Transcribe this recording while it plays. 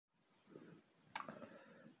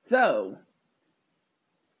So,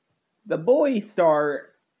 the boy Starr,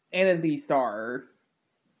 Anthony Starr,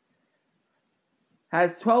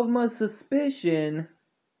 has 12 months suspicion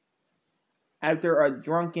after a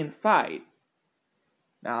drunken fight.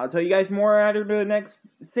 Now, I'll tell you guys more after the next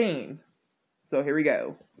scene. So, here we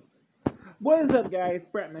go. What is up, guys?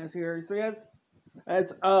 Brett Mess here. So, yes,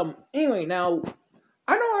 anyway, now,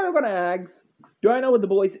 I know what I'm gonna ask. Do I know what The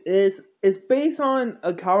Boys is? It's based on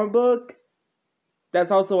a comic book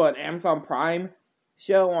that's also an Amazon Prime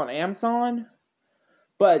show on Amazon.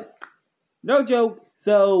 But, no joke.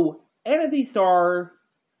 So, Anthony Starr,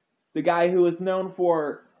 the guy who is known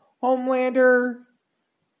for Homelander,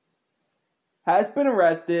 has been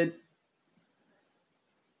arrested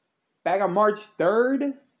back on March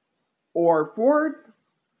 3rd or 4th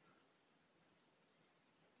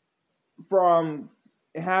from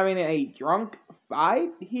having a drunk fight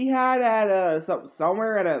he had at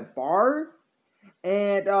somewhere at a bar.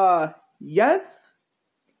 And yes,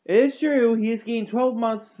 it is true, he is getting 12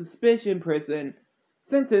 months suspicion prison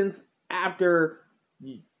sentence after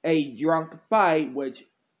a drunk fight, which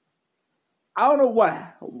I don't know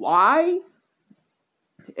why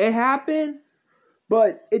it happened,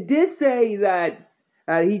 but it did say that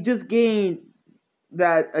he just gained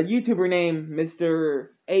that a YouTuber named Mr.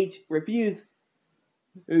 H Refused,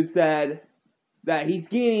 who said that he's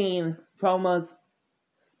getting 12 months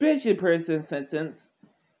suspicion prison sentence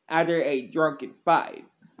after a drunken fight.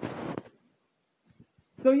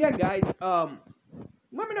 So yeah, guys,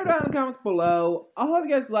 let me know down in the comments below. I hope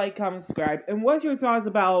you guys like, comment, subscribe, and what's your thoughts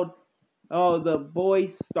about the boy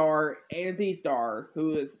Starr, Anthony Starr,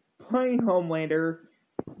 who is playing Homelander,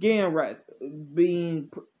 getting arrested, being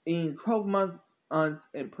in 12 months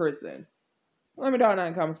in prison. Let me know down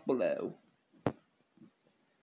in the comments below.